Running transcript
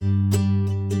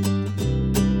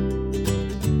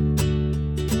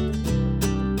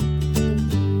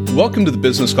Welcome to the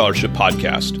Business Scholarship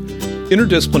Podcast,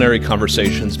 interdisciplinary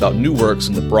conversations about new works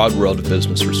in the broad world of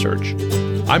business research.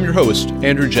 I'm your host,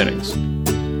 Andrew Jennings.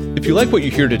 If you like what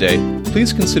you hear today,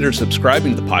 please consider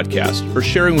subscribing to the podcast or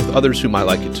sharing with others who might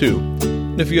like it too.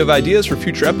 And if you have ideas for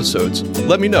future episodes,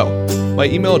 let me know. My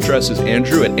email address is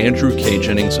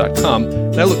andrew@andrewkjennings.com,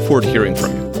 and I look forward to hearing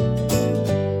from you.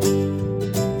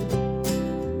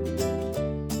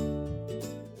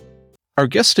 Our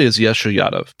guest today is Yesha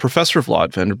Yadav, professor of law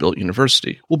at Vanderbilt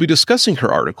University. We'll be discussing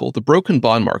her article, The Broken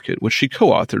Bond Market, which she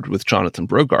co-authored with Jonathan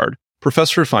Brogard,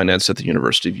 professor of finance at the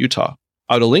University of Utah.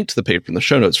 I'll link to the paper in the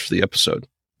show notes for the episode.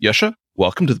 Yesha,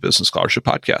 welcome to the Business Scholarship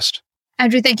Podcast.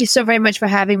 Andrew, thank you so very much for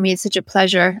having me. It's such a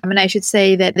pleasure. I should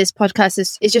say that this podcast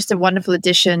is just a wonderful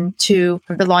addition to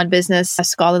the law and business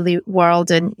scholarly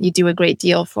world, and you do a great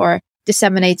deal for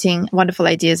disseminating wonderful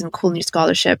ideas and cool new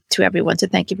scholarship to everyone. So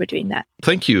thank you for doing that.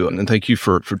 Thank you. And thank you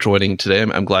for joining today.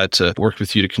 I'm glad to work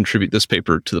with you to contribute this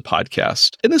paper to the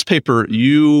podcast. In this paper,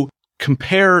 you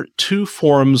compare two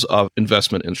forms of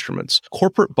investment instruments: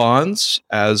 corporate bonds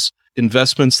as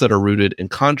investments that are rooted in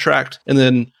contract, and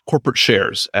then corporate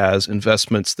shares as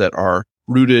investments that are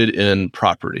rooted in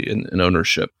property and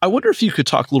ownership. I wonder if you could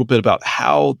talk a little bit about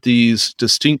how these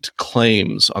distinct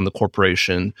claims on the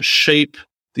corporation shape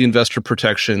the investor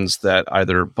protections that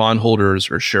either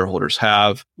bondholders or shareholders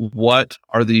have. What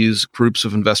are these groups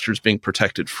of investors being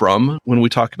protected from when we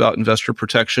talk about investor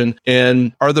protection?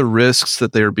 And are the risks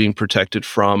that they are being protected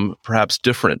from perhaps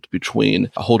different between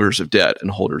holders of debt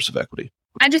and holders of equity?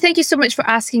 Andrew, thank you so much for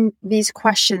asking these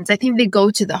questions. I think they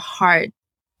go to the heart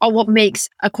of what makes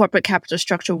a corporate capital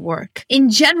structure work.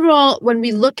 In general, when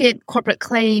we look at corporate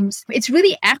claims, it's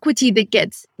really equity that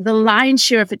gets the lion's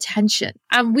share of attention.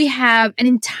 We have an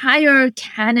entire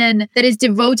canon that is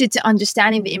devoted to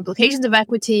understanding the implications of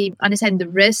equity, understanding the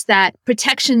risks that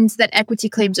protections that equity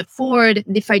claims afford,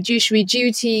 the fiduciary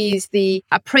duties, the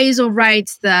appraisal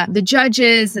rights, the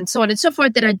judges, and so on and so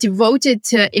forth that are devoted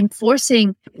to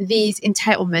enforcing these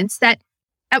entitlements. That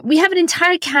we have an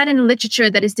entire canon of literature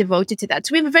that is devoted to that.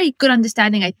 So we have a very good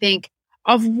understanding, I think,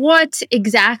 of what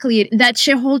exactly that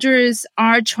shareholders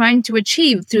are trying to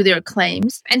achieve through their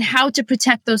claims and how to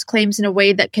protect those claims in a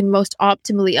way that can most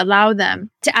optimally allow them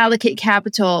to allocate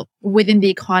capital within the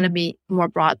economy more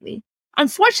broadly.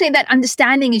 Unfortunately, that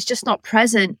understanding is just not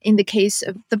present in the case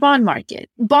of the bond market.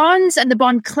 Bonds and the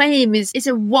bond claim is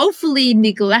a woefully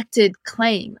neglected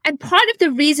claim. And part of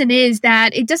the reason is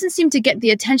that it doesn't seem to get the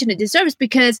attention it deserves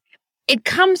because it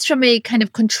comes from a kind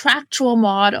of contractual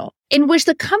model in which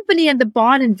the company and the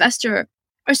bond investor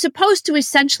are supposed to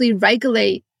essentially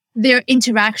regulate their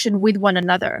interaction with one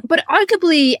another. But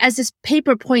arguably, as this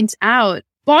paper points out,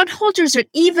 bondholders are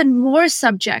even more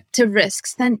subject to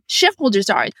risks than shareholders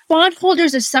are.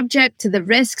 Bondholders are subject to the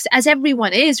risks, as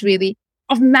everyone is really,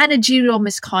 of managerial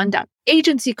misconduct,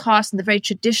 agency costs in the very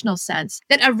traditional sense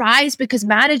that arise because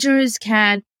managers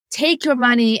can take your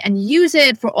money and use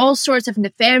it for all sorts of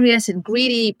nefarious and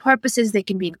greedy purposes. They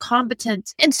can be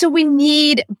incompetent. And so we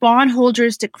need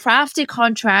bondholders to craft a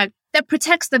contract that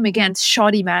protects them against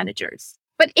shoddy managers.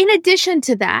 But in addition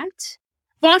to that,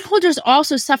 bondholders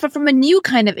also suffer from a new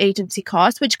kind of agency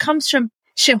cost, which comes from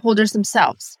shareholders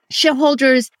themselves.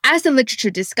 Shareholders, as the literature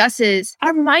discusses,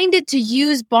 are minded to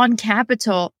use bond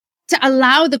capital to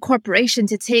allow the corporation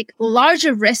to take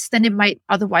larger risks than it might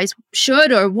otherwise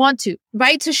should or want to,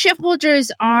 right? So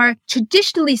shareholders are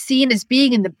traditionally seen as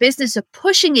being in the business of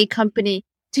pushing a company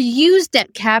to use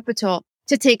debt capital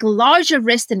to take larger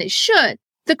risks than it should.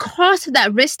 The cost of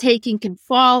that risk-taking can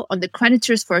fall on the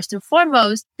creditors first and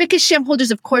foremost, because shareholders,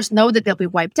 of course, know that they'll be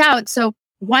wiped out. So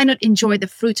why not enjoy the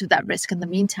fruits of that risk in the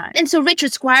meantime? And so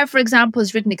Richard Squire, for example,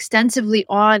 has written extensively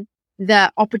on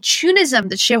the opportunism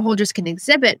that shareholders can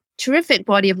exhibit. Terrific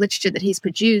body of literature that he's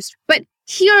produced. But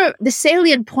here, the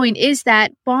salient point is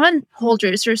that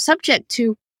bondholders are subject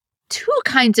to two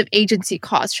kinds of agency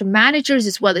costs from managers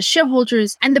as well as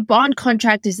shareholders, and the bond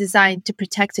contract is designed to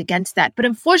protect against that. But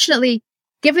unfortunately,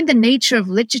 given the nature of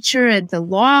literature and the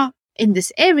law in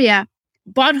this area,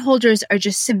 bondholders are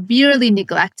just severely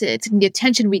neglected in the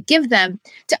attention we give them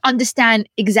to understand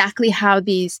exactly how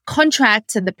these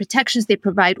contracts and the protections they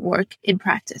provide work in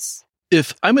practice.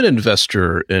 If I'm an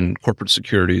investor in corporate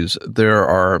securities, there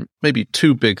are maybe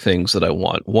two big things that I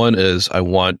want. One is I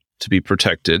want to be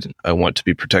protected. I want to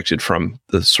be protected from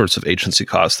the sorts of agency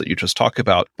costs that you just talked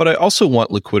about. But I also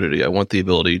want liquidity. I want the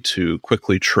ability to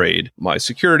quickly trade my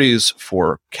securities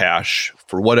for cash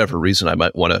for whatever reason I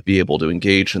might want to be able to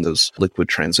engage in those liquid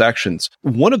transactions.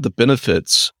 One of the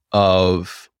benefits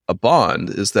of a bond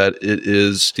is that it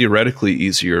is theoretically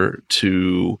easier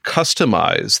to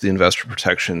customize the investor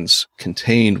protections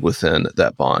contained within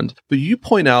that bond. But you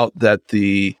point out that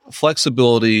the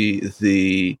flexibility,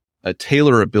 the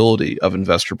tailorability of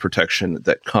investor protection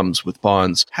that comes with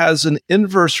bonds has an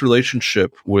inverse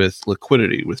relationship with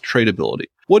liquidity, with tradability.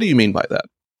 What do you mean by that?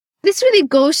 This really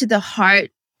goes to the heart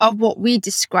of what we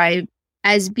describe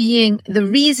as being the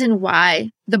reason why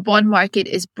the bond market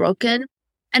is broken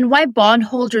and why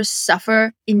bondholders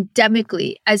suffer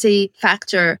endemically as a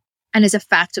factor and as a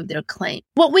fact of their claim.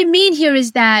 What we mean here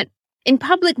is that in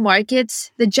public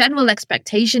markets, the general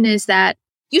expectation is that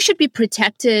you should be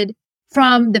protected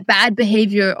from the bad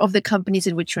behavior of the companies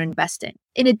in which you're investing.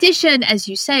 In addition, as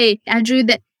you say, Andrew,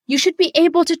 that you should be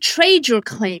able to trade your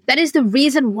claim. That is the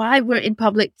reason why we're in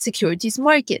public securities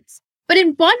markets. But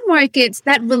in bond markets,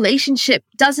 that relationship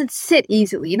doesn't sit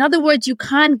easily. In other words, you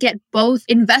can't get both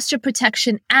investor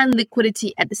protection and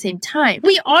liquidity at the same time.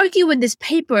 We argue in this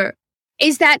paper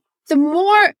is that the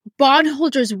more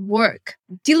bondholders work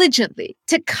diligently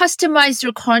to customize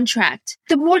their contract,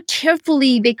 the more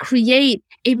carefully they create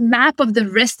a map of the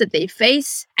risks that they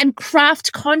face and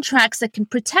craft contracts that can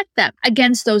protect them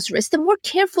against those risks, the more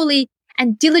carefully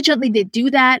and diligently they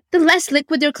do that, the less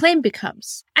liquid their claim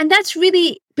becomes. And that's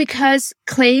really because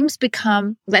claims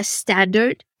become less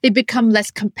standard. They become less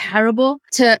comparable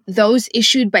to those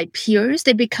issued by peers.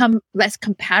 They become less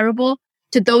comparable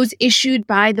to those issued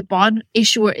by the bond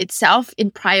issuer itself in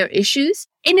prior issues.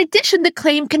 In addition, the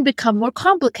claim can become more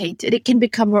complicated. It can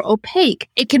become more opaque.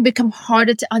 It can become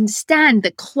harder to understand.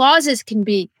 The clauses can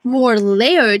be more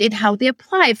layered in how they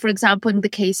apply. For example, in the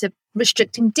case of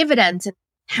restricting dividends and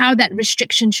how that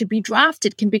restriction should be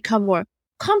drafted can become more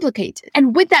complicated.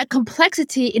 And with that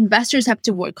complexity, investors have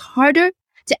to work harder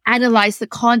to analyze the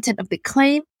content of the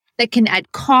claim. That can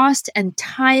add cost and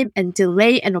time and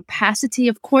delay and opacity,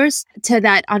 of course, to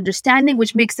that understanding,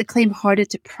 which makes the claim harder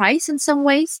to price in some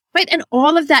ways, right? And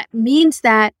all of that means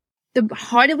that the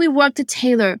harder we work to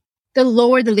tailor, the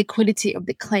lower the liquidity of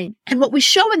the claim. And what we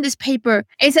show in this paper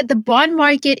is that the bond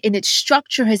market in its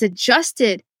structure has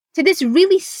adjusted to this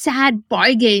really sad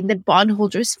bargain that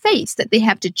bondholders face, that they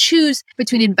have to choose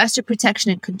between investor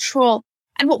protection and control.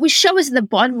 And what we show is that the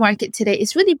bond market today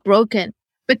is really broken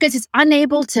because it's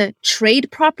unable to trade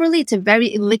properly. It's a very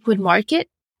illiquid market.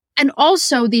 And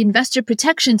also the investor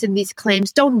protections in these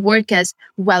claims don't work as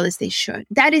well as they should.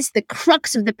 That is the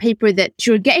crux of the paper that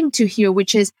you're getting to here,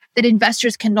 which is that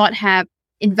investors cannot have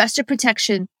investor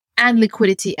protection and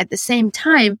liquidity at the same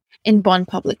time in bond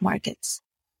public markets.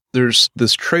 There's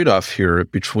this trade-off here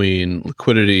between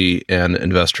liquidity and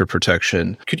investor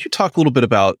protection. Could you talk a little bit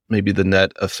about maybe the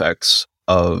net effects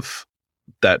of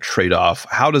that trade-off?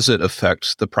 How does it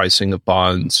affect the pricing of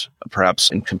bonds,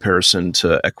 perhaps in comparison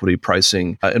to equity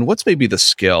pricing? And what's maybe the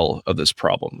scale of this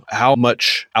problem? How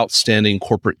much outstanding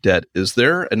corporate debt is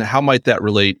there? And how might that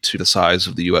relate to the size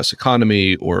of the U.S.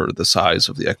 economy or the size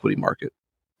of the equity market?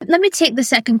 Let me take the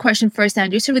second question first,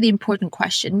 Andrew. It's a really important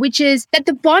question, which is that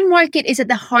the bond market is at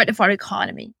the heart of our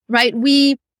economy, right?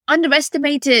 We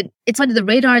underestimate it. It's under the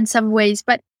radar in some ways,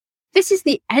 but this is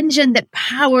the engine that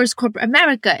powers corporate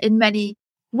America in many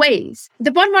ways.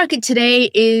 The bond market today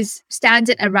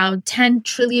stands at around $10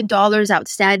 trillion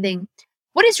outstanding.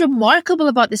 What is remarkable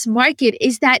about this market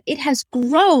is that it has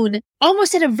grown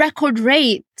almost at a record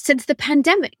rate since the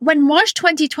pandemic. When March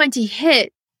 2020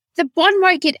 hit, the bond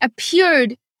market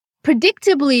appeared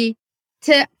predictably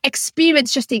to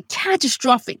experience just a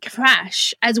catastrophic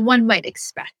crash, as one might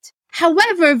expect.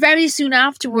 However, very soon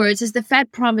afterwards, as the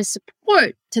Fed promised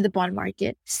support to the bond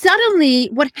market, suddenly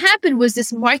what happened was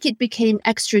this market became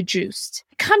extra juiced.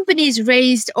 Companies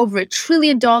raised over $1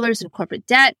 trillion in corporate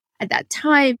debt at that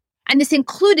time, and this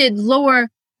included lower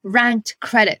ranked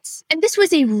credits. And this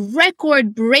was a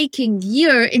record-breaking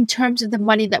year in terms of the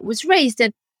money that was raised.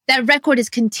 And that record has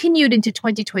continued into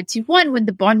 2021 when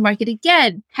the bond market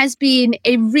again has been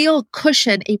a real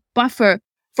cushion, a buffer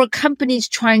for companies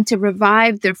trying to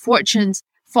revive their fortunes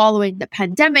following the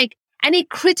pandemic and a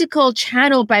critical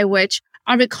channel by which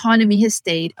our economy has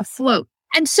stayed afloat.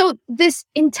 And so this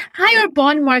entire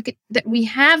bond market that we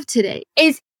have today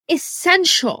is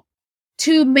essential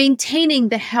to maintaining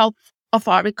the health of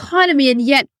our economy. And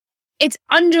yet its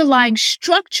underlying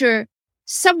structure,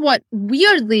 somewhat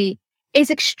weirdly, is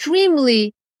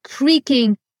extremely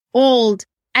creaking, old,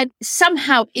 and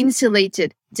somehow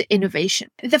insulated to innovation.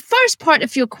 The first part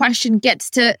of your question gets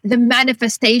to the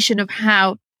manifestation of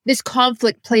how this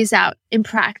conflict plays out in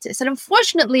practice. And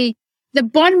unfortunately, the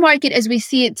bond market as we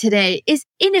see it today is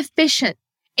inefficient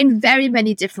in very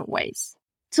many different ways.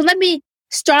 So let me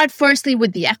start firstly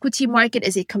with the equity market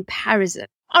as a comparison.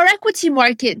 Our equity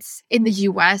markets in the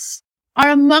US are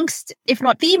amongst, if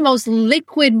not the most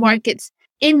liquid markets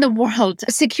in the world.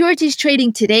 Securities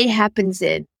trading today happens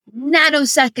in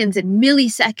nanoseconds and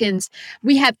milliseconds.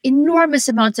 We have enormous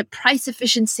amounts of price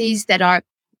efficiencies that are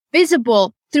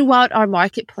visible throughout our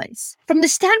marketplace. From the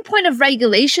standpoint of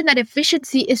regulation, that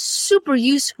efficiency is super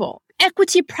useful.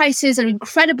 Equity prices are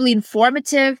incredibly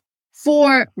informative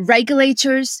for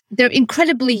regulators. They're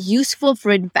incredibly useful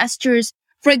for investors.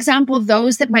 For example,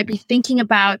 those that might be thinking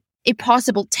about a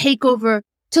possible takeover,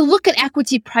 to look at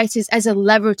equity prices as a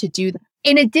lever to do that.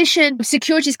 In addition,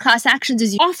 securities class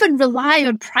actions often rely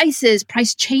on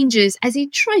price changes as a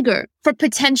trigger for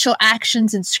potential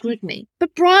actions and scrutiny.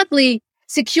 But broadly,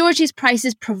 securities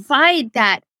prices provide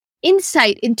that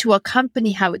insight into a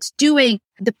company, how it's doing,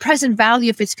 the present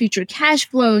value of its future cash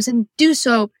flows, and do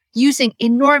so using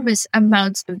enormous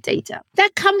amounts of data.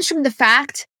 That comes from the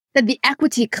fact that the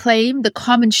equity claim, the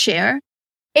common share,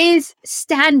 is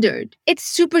standard. It's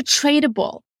super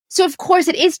tradable. So of course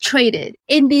it is traded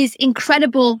in these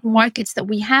incredible markets that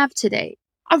we have today.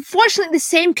 Unfortunately, the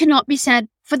same cannot be said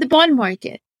for the bond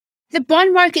market. The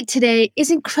bond market today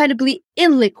is incredibly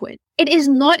illiquid. It is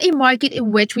not a market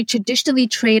in which we traditionally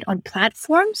trade on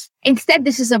platforms. Instead,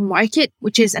 this is a market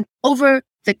which is an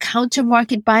over-the-counter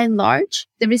market by and large.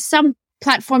 There is some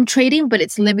platform trading, but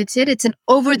it's limited. It's an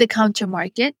over-the-counter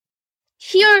market.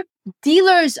 Here,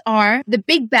 dealers are the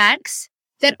big banks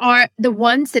that are the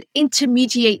ones that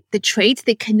intermediate the trades.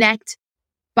 They connect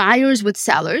buyers with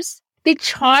sellers. They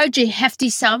charge a hefty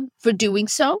sum for doing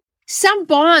so. Some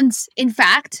bonds, in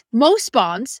fact, most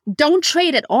bonds don't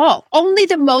trade at all. Only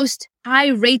the most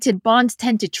high-rated bonds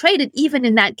tend to trade. And even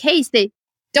in that case, they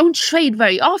don't trade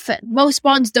very often. Most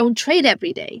bonds don't trade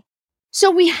every day. So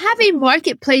we have a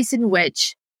marketplace in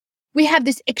which we have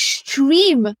this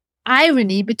extreme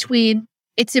irony between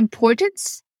its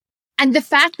importance and the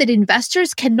fact that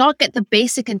investors cannot get the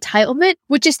basic entitlement,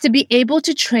 which is to be able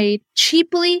to trade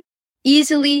cheaply,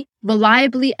 easily,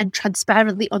 reliably, and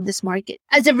transparently on this market.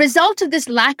 As a result of this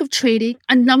lack of trading,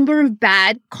 a number of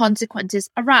bad consequences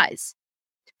arise.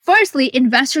 Firstly,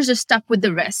 investors are stuck with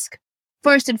the risk,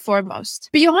 first and foremost.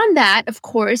 Beyond that, of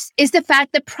course, is the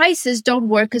fact that prices don't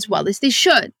work as well as they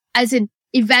should, as an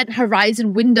event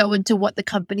horizon window into what the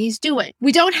company is doing.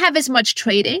 We don't have as much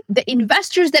trading. The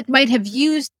investors that might have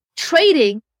used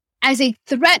trading as a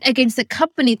threat against the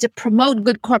company to promote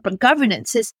good corporate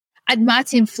governance, as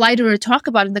Admati and Fleiderer talk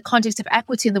about in the context of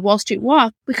equity in the Wall Street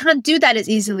Walk, we can't do that as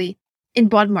easily in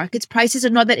bond markets. Prices are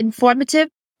not that informative,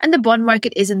 and the bond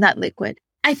market isn't that liquid.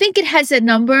 I think it has a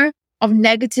number of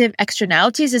negative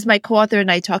externalities, as my co-author and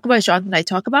I talk about, as Jonathan and I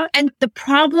talk about. And the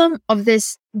problem of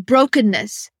this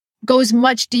brokenness goes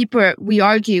much deeper, we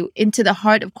argue, into the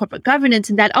heart of corporate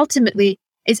governance, and that ultimately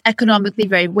is economically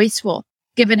very wasteful,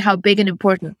 given how big and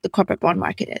important the corporate bond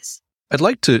market is. I'd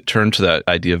like to turn to that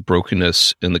idea of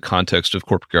brokenness in the context of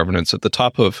corporate governance. At the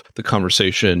top of the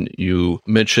conversation, you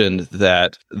mentioned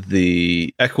that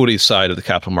the equity side of the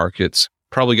capital markets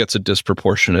probably gets a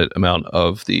disproportionate amount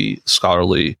of the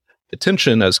scholarly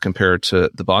attention as compared to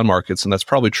the bond markets, and that's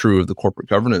probably true of the corporate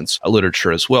governance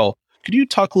literature as well. Could you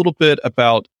talk a little bit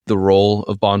about the role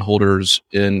of bondholders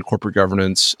in corporate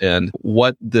governance and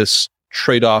what this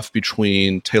trade-off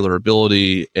between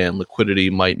tailorability and liquidity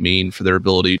might mean for their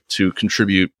ability to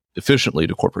contribute efficiently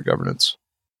to corporate governance?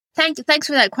 Thanks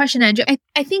for that question, Andrew.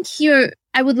 I think here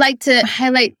I would like to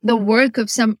highlight the work of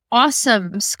some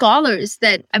awesome scholars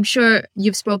that I'm sure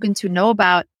you've spoken to know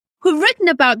about, who've written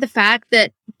about the fact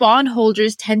that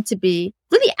bondholders tend to be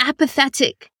really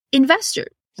apathetic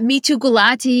investors. Mitu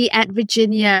Gulati at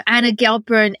Virginia, Anna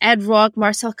Gelpern, Ed Rock,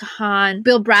 Marcel Kahan,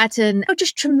 Bill Bratton,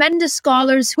 just tremendous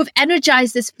scholars who have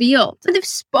energized this field. And they've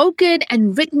spoken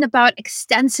and written about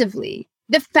extensively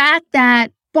the fact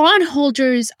that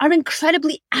bondholders are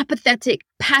incredibly apathetic,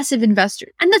 passive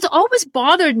investors. And that's always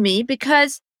bothered me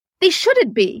because they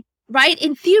shouldn't be, right?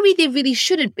 In theory, they really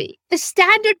shouldn't be. The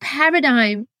standard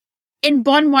paradigm in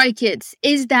bond markets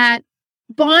is that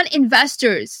bond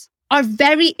investors are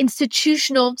very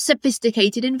institutional,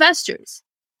 sophisticated investors.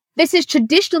 This is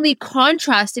traditionally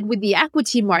contrasted with the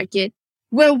equity market,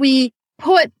 where we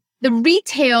put the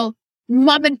retail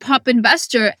mom and pop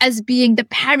investor as being the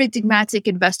paradigmatic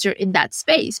investor in that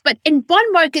space. But in bond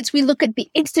markets, we look at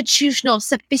the institutional,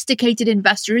 sophisticated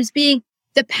investor as being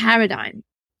the paradigm.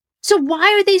 So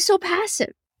why are they so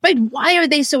passive, right? Why are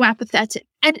they so apathetic?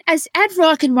 And as Ed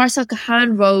Rock and Marcel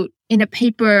Kahan wrote in a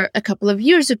paper a couple of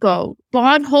years ago,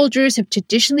 bondholders have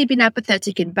traditionally been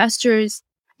apathetic investors.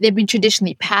 They've been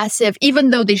traditionally passive,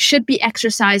 even though they should be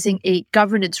exercising a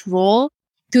governance role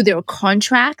through their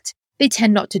contract. They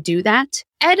tend not to do that.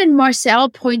 Ed and Marcel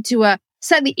point to a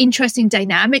slightly interesting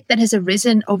dynamic that has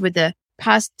arisen over the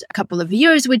past couple of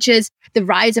years, which is the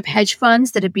rise of hedge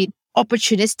funds that have been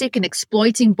opportunistic in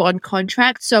exploiting bond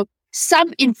contracts. So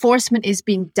some enforcement is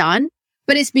being done,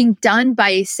 but it's being done by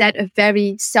a set of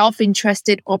very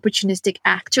self-interested, opportunistic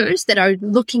actors that are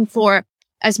looking for,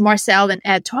 as Marcel and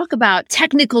Ed talk about,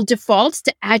 technical defaults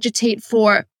to agitate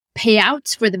for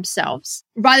payouts for themselves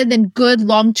rather than good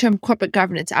long-term corporate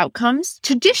governance outcomes.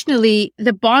 Traditionally,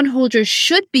 the bondholder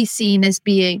should be seen as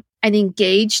being an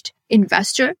engaged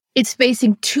investor. It's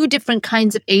facing two different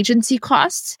kinds of agency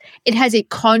costs. It has a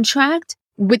contract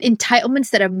with entitlements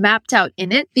that are mapped out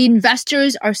in it. The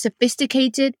investors are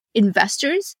sophisticated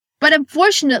investors. But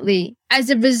unfortunately, as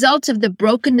a result of the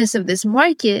brokenness of this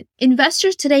market,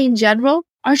 investors today in general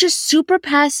are just super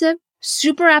passive,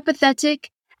 super apathetic,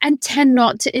 and tend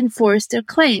not to enforce their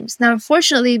claims. Now,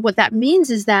 unfortunately, what that means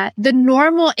is that the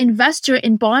normal investor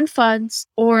in bond funds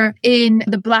or in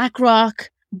the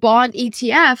BlackRock bond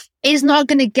ETF is not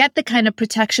going to get the kind of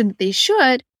protection that they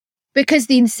should because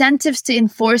the incentives to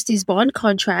enforce these bond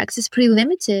contracts is pretty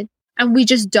limited. And we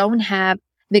just don't have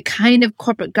the kind of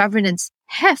corporate governance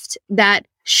heft that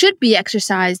should be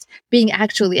exercised being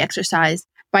actually exercised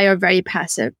by our very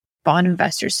passive bond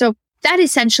investors. So that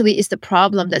essentially is the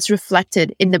problem that's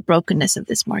reflected in the brokenness of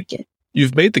this market.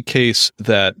 You've made the case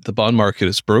that the bond market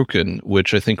is broken,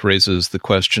 which I think raises the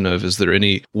question of, is there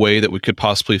any way that we could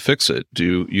possibly fix it?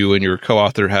 Do you and your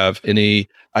co-author have any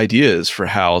ideas for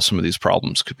how some of these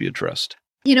problems could be addressed?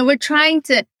 We're trying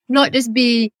to not just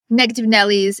be negative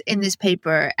Nellies in this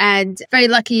paper, and very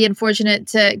lucky and fortunate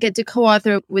to get to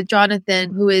co-author with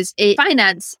Jonathan, who is a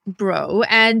finance bro.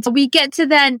 And we get to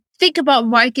then think about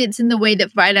markets in the way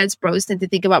that finance bros tend to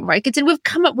think about markets. And we've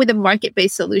come up with a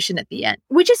market-based solution at the end,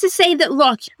 which is to say that,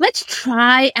 look, let's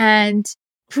try and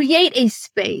create a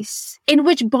space in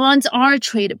which bonds are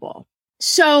tradable.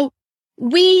 So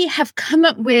we have come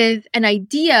up with an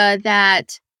idea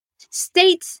that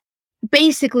states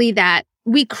basically that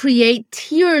we create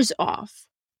tiers of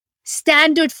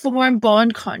standard form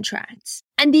bond contracts.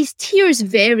 And these tiers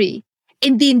vary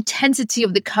in the intensity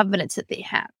of the covenants that they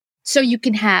have. So you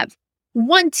can have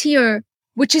one tier,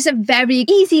 which is a very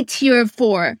easy tier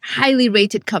for highly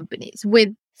rated companies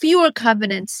with fewer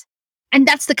covenants. And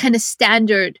that's the kind of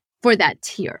standard for that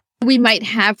tier. We might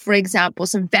have, for example,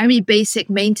 some very basic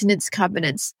maintenance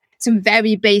covenants, some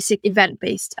very basic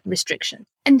event-based restrictions.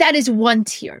 And that is one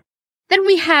tier. Then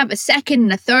we have a second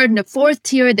and a third and a fourth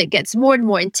tier that gets more and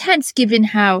more intense given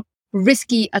how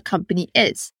risky a company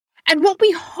is. And what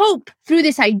we hope through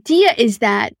this idea is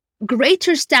that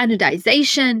greater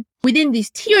standardization within these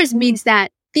tiers means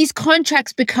that these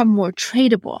contracts become more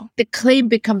tradable. The claim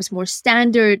becomes more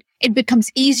standard. It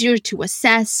becomes easier to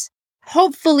assess.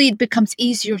 Hopefully, it becomes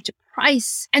easier to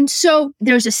price. And so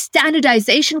there's a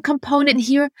standardization component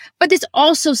here, but there's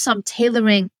also some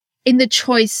tailoring in the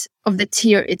choice of the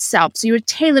tier itself. So you're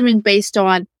tailoring based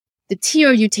on the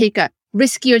tier. You take a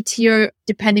riskier tier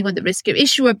depending on the riskier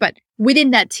issuer, but within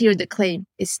that tier, the claim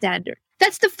is standard.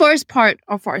 That's the first part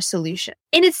of our solution.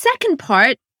 In its second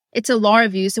part, it's a law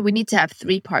review, so we need to have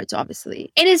three parts,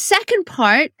 obviously. In its second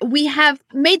part, we have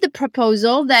made the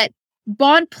proposal that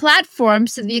bond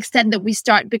platforms, to the extent that we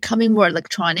start becoming more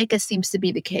electronic, as seems to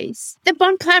be the case, that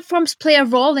bond platforms play a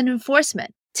role in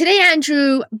enforcement. Today,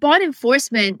 Andrew, bond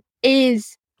enforcement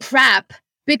is crap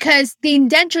because the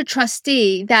indenture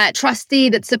trustee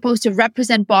that's supposed to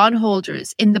represent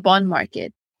bondholders in the bond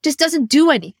market, just doesn't do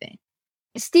anything.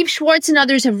 Steve Schwartz and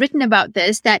others have written about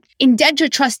this, that indenture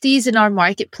trustees in our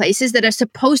marketplaces that are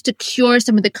supposed to cure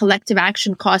some of the collective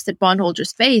action costs that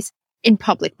bondholders face in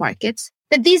public markets,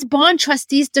 that these bond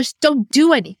trustees just don't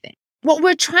do anything. What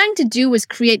we're trying to do is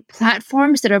create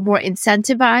platforms that are more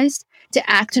incentivized to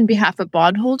act on behalf of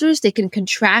bondholders. They can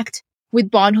contract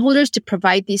with bondholders to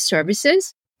provide these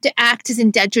services, to act as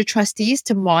indenture trustees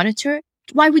to monitor.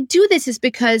 Why we do this is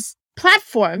because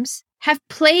platforms have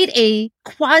played a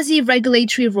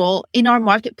quasi-regulatory role in our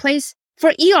marketplace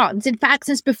for eons. In fact,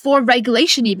 since before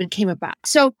regulation even came about.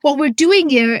 So what we're doing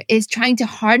here is trying to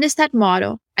harness that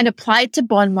model and apply it to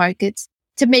bond markets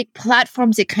to make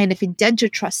platforms a kind of indenture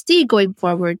trustee going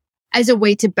forward as a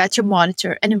way to better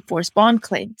monitor and enforce bond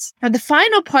claims. Now, the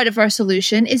final part of our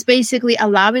solution is basically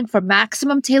allowing for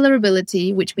maximum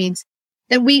tailorability, which means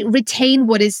that we retain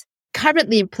what is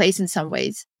currently in place in some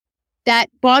ways, that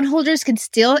bondholders can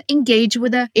still engage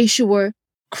with the issuer,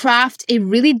 craft a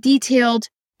really detailed,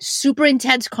 super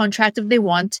intense contract if they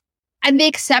want, and they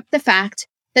accept the fact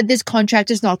that this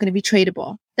contract is not going to be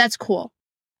tradable. That's cool.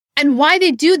 And why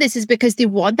they do this is because they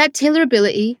want that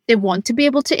tailorability, they want to be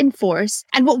able to enforce.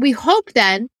 And what we hope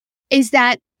then is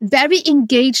that very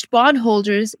engaged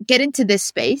bondholders get into this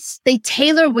space. They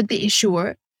tailor with the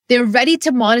issuer. They're ready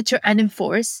to monitor and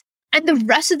enforce, and the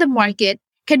rest of the market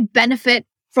can benefit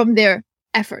from their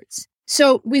efforts.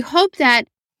 So we hope that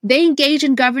they engage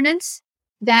in governance,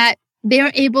 that they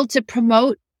are able to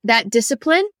promote that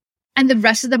discipline, and the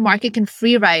rest of the market can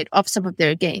free ride off some of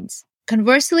their gains.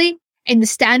 Conversely, in the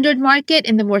standard market,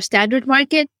 in the more standard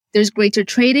market, there's greater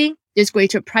trading, there's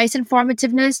greater price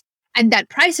informativeness, and that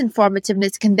price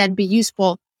informativeness can then be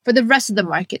useful for the rest of the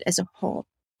market as a whole.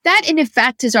 That, in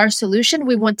effect, is our solution.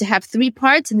 We want to have 3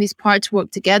 parts, and these parts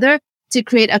work together to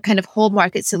create a kind of whole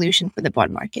market solution for the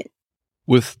bond market.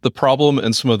 With the problem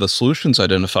and some of the solutions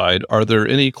identified, are there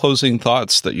any closing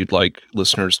thoughts that you'd like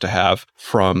listeners to have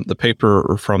from the paper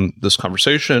or from this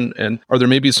conversation? And are there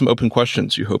maybe some open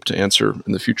questions you hope to answer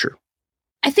in the future?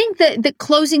 I think that the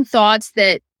closing thoughts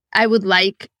that I would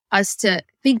like us to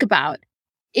think about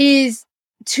is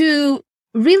to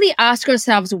really ask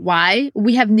ourselves why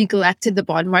we have neglected the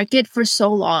bond market for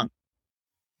so long.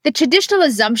 The traditional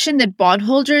assumption that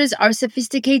bondholders are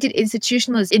sophisticated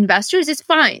institutional investors is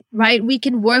fine, right? We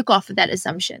can work off of that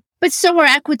assumption. But so are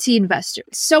equity investors.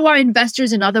 So are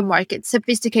investors in other markets,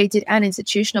 sophisticated and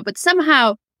institutional. But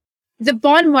somehow the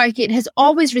bond market has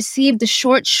always received a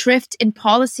short shrift in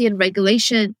policy and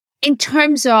regulation in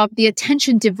terms of the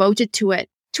attention devoted to it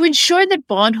to ensure that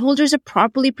bondholders are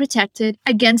properly protected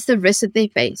against the risks that they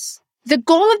face. The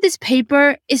goal of this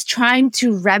paper is trying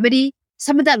to remedy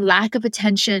some of that lack of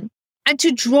attention and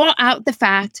to draw out the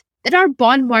fact that our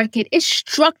bond market is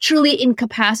structurally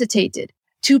incapacitated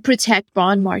to protect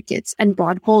bond markets and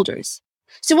bondholders.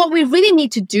 So what we really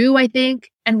need to do, I think,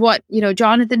 and what,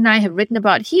 Jonathan and I have written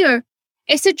about here,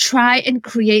 is to try and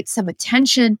create some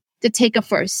attention, to take a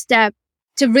first step,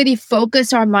 to really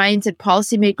focus our minds and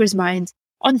policymakers' minds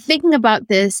on thinking about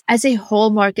this as a whole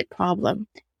market problem,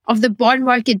 of the bond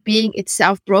market being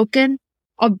itself broken,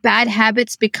 of bad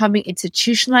habits becoming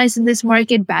institutionalized in this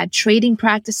market, bad trading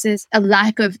practices, a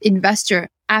lack of investor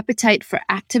appetite for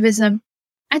activism,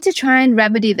 and to try and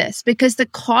remedy this because the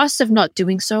costs of not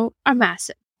doing so are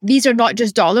massive. These are not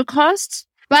just dollar costs,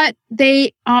 but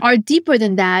they are deeper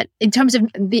than that in terms of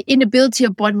the inability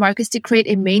of bond markets to create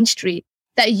a main street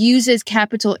that uses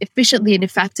capital efficiently and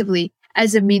effectively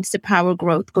as a means to power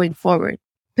growth going forward.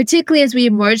 Particularly as we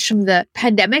emerge from the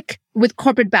pandemic, with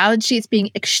corporate balance sheets being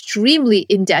extremely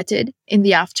indebted in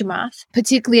the aftermath,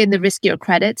 particularly in the riskier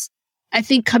credits, I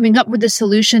think coming up with a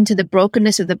solution to the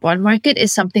brokenness of the bond market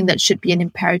is something that should be an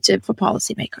imperative for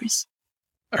policymakers.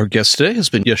 Our guest today has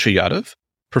been Yesha Yadav,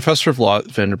 professor of law at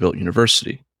Vanderbilt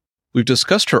University. We've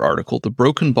discussed her article, The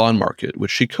Broken Bond Market,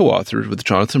 which she co-authored with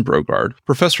Jonathan Brogard,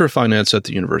 professor of finance at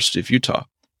the University of Utah.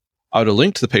 I'll add a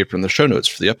link to the paper in the show notes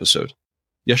for the episode.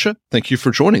 Yesha, thank you for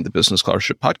joining the Business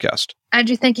Scholarship Podcast.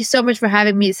 Andrew, thank you so much for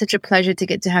having me. It's such a pleasure to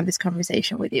get to have this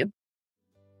conversation with you.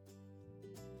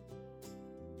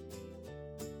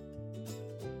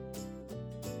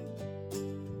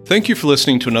 Thank you for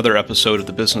listening to another episode of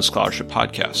the Business Scholarship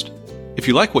Podcast. If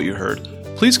you like what you heard,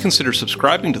 please consider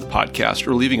subscribing to the podcast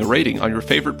or leaving a rating on your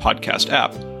favorite podcast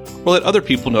app, or let other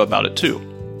people know about it too.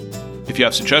 If you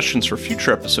have suggestions for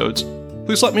future episodes,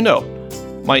 please let me know.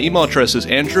 My email address is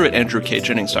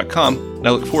andrew@andrewkjennings.com, and I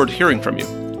look forward to hearing from you.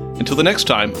 Until the next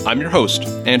time, I'm your host,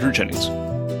 Andrew Jennings.